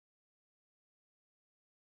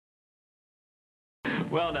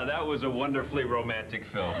Well, now, that was a wonderfully romantic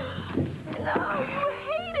film. No, you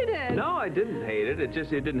hated it. No, I didn't hate it. It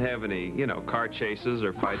didn't have any, you know, car chases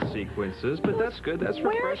or fight sequences, but that's good. That's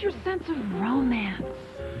refreshing. Where's your sense of romance?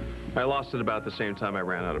 I lost it about the same time I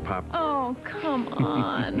ran out of popcorn. Oh, come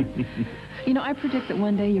on. You know, I predict that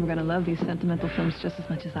one day you were going to love these sentimental films just as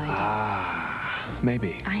much as I do. Ah,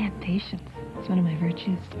 maybe. I have patience. It's one of my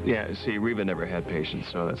virtues. Yeah, see, Reva never had patience,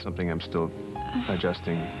 so that's something I'm still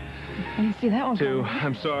adjusting I didn't see that one to. coming.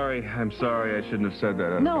 I'm sorry. I shouldn't have said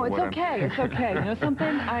that. No, it's okay. It's okay. You know something?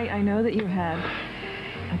 I know that you had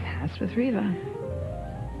a past with Reva.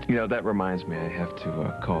 You know, that reminds me, I have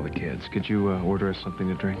to call the kids. Could you order us something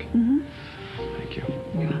to drink? Mm-hmm. Thank you.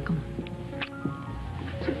 You're welcome.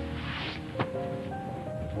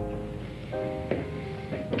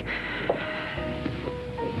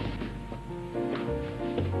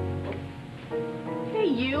 Hey,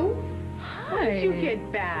 you. Hi. How did you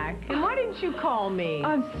get back? And why didn't you call me?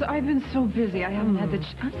 I've been so busy. I haven't had the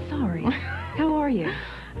I'm sorry. How are you?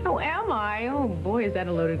 Oh, am I? Oh, boy, is that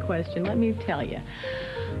a loaded question. Let me tell you.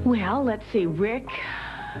 Well, let's see. Rick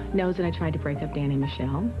knows that I tried to break up Danny and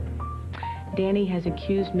Michelle. Danny has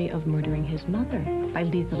accused me of murdering his mother by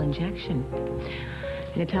lethal injection.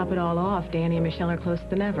 And to top it all off, Danny and Michelle are closer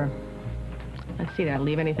than ever. Let's see, did I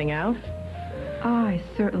leave anything out? I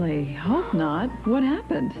certainly hope not. What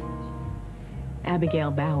happened? Abigail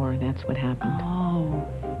Bauer, that's what happened. Oh.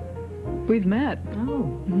 We've met.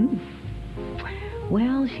 Oh. Mm.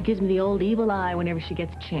 Well, she gives me the old evil eye whenever she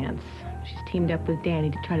gets a chance. She's teamed up with Danny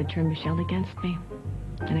to try to turn Michelle against me.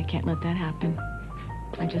 And I can't let that happen.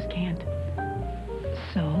 I just can't.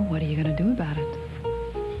 So, what are you going to do about it?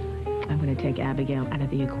 I'm going to take Abigail out of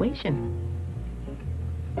the equation.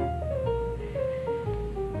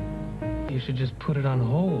 You should just put it on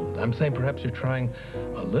hold. I'm saying perhaps you're trying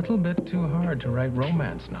a little bit too hard to write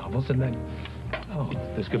romance novels, and then... Oh,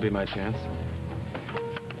 this could be my chance.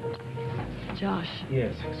 Josh.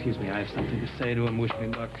 Yes, excuse me. I have something to say to him. Wish me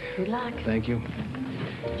luck. Good luck. Thank you.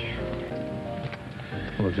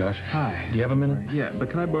 Hello, Josh. Hi. Do you have a minute? Yeah,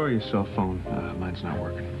 but can I borrow your cell phone? Mine's not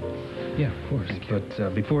working. Yeah, of course.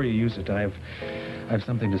 But before you use it, I have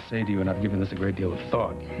something to say to you, and I've given this a great deal of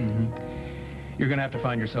thought. Mm-hmm. You're going to have to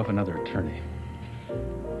find yourself another attorney.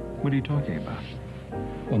 What are you talking about?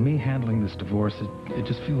 Well, me handling this divorce, it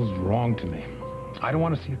just feels wrong to me. I don't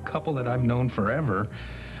want to see a couple that I've known forever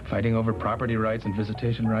fighting over property rights and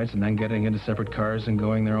visitation rights and then getting into separate cars and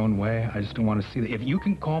going their own way. I just don't want to see that. If you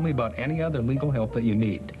can call me about any other legal help that you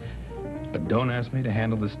need, but don't ask me to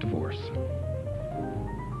handle this divorce.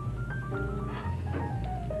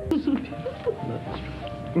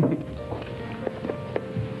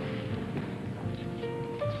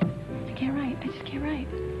 I just can't write.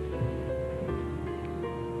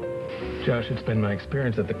 Josh, it's been my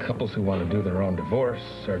experience that the couples who want to do their own divorce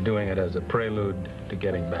are doing it as a prelude to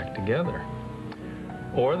getting back together.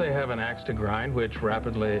 Or they have an axe to grind, which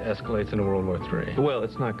rapidly escalates into World War III. Well,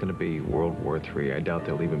 it's not going to be World War III. I doubt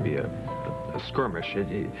there'll even be a skirmish.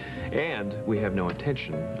 And we have no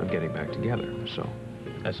intention of getting back together, so...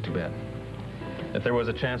 That's too bad. If there was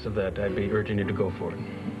a chance of that, I'd be urging you to go for it.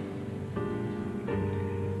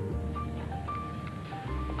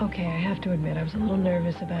 Okay, I have to admit, I was a little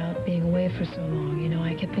nervous about being away for so long. You know,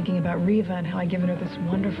 I kept thinking about Reva and how I'd given her this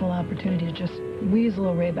wonderful opportunity to just weasel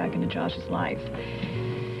her way back into Josh's life.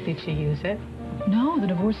 Did she use it? No, the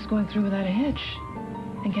divorce is going through without a hitch.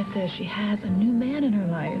 And get this, she has a new man in her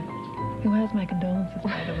life, who has my condolences,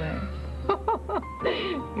 by the way.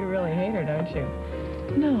 You really hate her, don't you?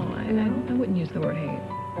 No, I wouldn't use the word hate.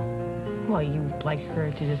 Well, you'd like her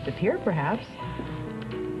to disappear, perhaps.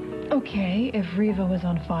 Okay, if Reva was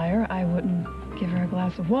on fire, I wouldn't give her a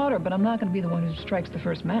glass of water, but I'm not going to be the one who strikes the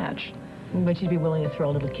first match. But you'd be willing to throw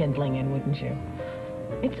a little kindling in, wouldn't you?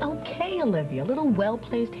 It's okay, Olivia. A little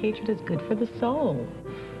well-placed hatred is good for the soul.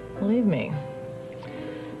 Believe me.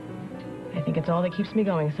 I think it's all that keeps me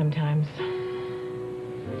going sometimes.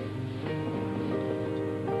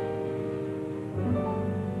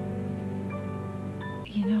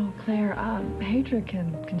 You know, Claire, hatred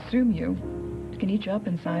can consume you. It can eat you up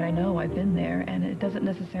inside. I know, I've been there, and it doesn't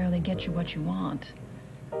necessarily get you what you want.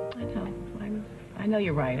 I know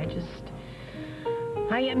you're right.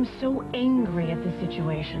 I am so angry at this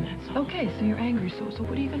situation. That's all. Okay, so you're angry. So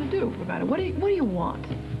what are you going to do about it? What do you want?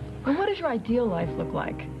 And what does your ideal life look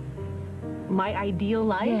like? My ideal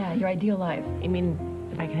life? Yeah, your ideal life. I mean,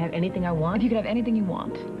 if I could have anything I want? If you could have anything you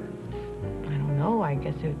want. I don't know. I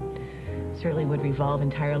guess it certainly would revolve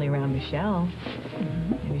entirely around Michelle.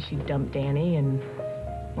 Mm-hmm. Maybe she'd dump Danny,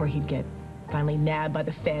 or he'd get finally nabbed by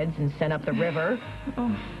the feds and sent up the river.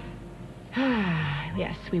 Oh.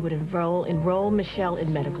 Yes, we would enroll Michelle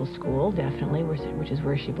in medical school, definitely, which is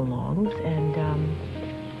where she belongs, and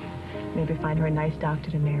maybe find her a nice doctor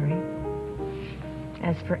to marry.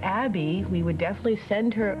 As for Abby, we would definitely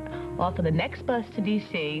send her off on the next bus to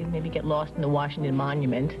D.C., maybe get lost in the Washington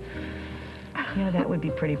Monument. You know, that would be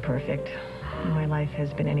pretty perfect. My life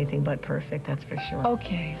has been anything but perfect, that's for sure.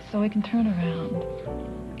 Okay, so it can turn around.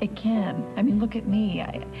 It can. I mean, look at me.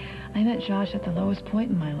 I met Josh at the lowest point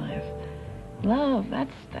in my life. Love,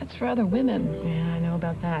 that's for other women. Yeah, I know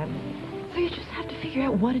about that. So you just have to figure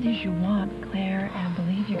out what it is you want, Claire, and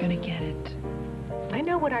believe you're going to get it. I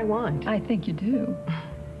know what I want. I think you do.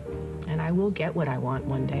 And I will get what I want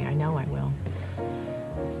one day. I know I will.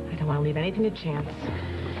 I don't want to leave anything to chance.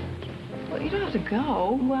 Well, you don't have to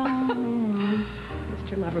go. Well,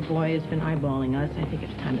 Mr. Loverboy has been eyeballing us. I think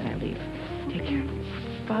it's time that I leave. Take care.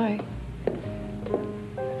 Bye.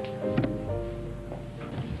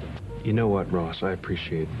 You know what, Ross? I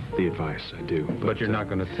appreciate the advice. I do. But you're not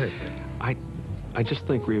going to take it. I just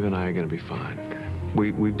think Reva and I are going to be fine.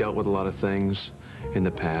 We've dealt with a lot of things in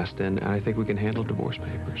the past, and I think we can handle divorce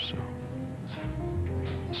papers,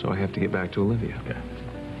 so I have to get back to Olivia. Yeah.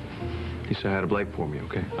 You say hi to Blake for me,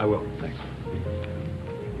 okay? I will. Thanks.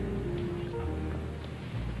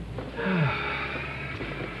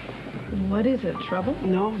 What is it, trouble?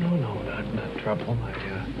 No, not trouble.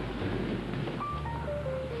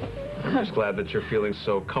 I'm just glad that you're feeling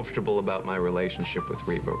so comfortable about my relationship with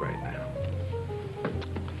Reva right now.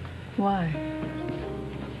 Why?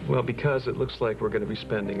 Well, because it looks like we're going to be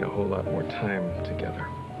spending a whole lot more time together.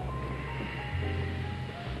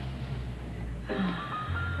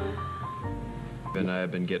 Reva and I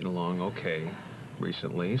have been getting along okay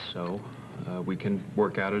recently, so we can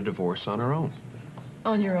work out a divorce on our own.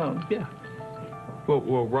 On your own? Yeah.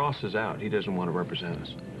 Well, Ross is out. He doesn't want to represent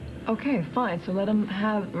us. Okay, fine. So let him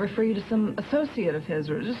refer you to some associate of his,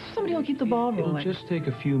 or just somebody who'll keep the ball rolling. It'll just take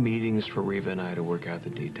a few meetings for Reva and I to work out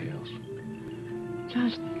the details.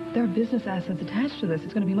 Josh, there are business assets attached to this.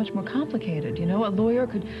 It's going to be much more complicated, you know? A lawyer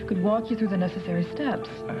could walk you through the necessary steps.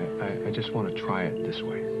 I just want to try it this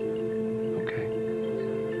way, okay?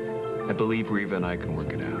 I believe Reva and I can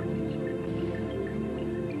work it out.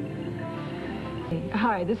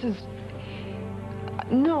 Hi, this is...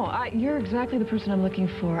 No, you're exactly the person I'm looking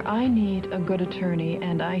for. I need a good attorney,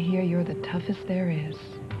 and I hear you're the toughest there is.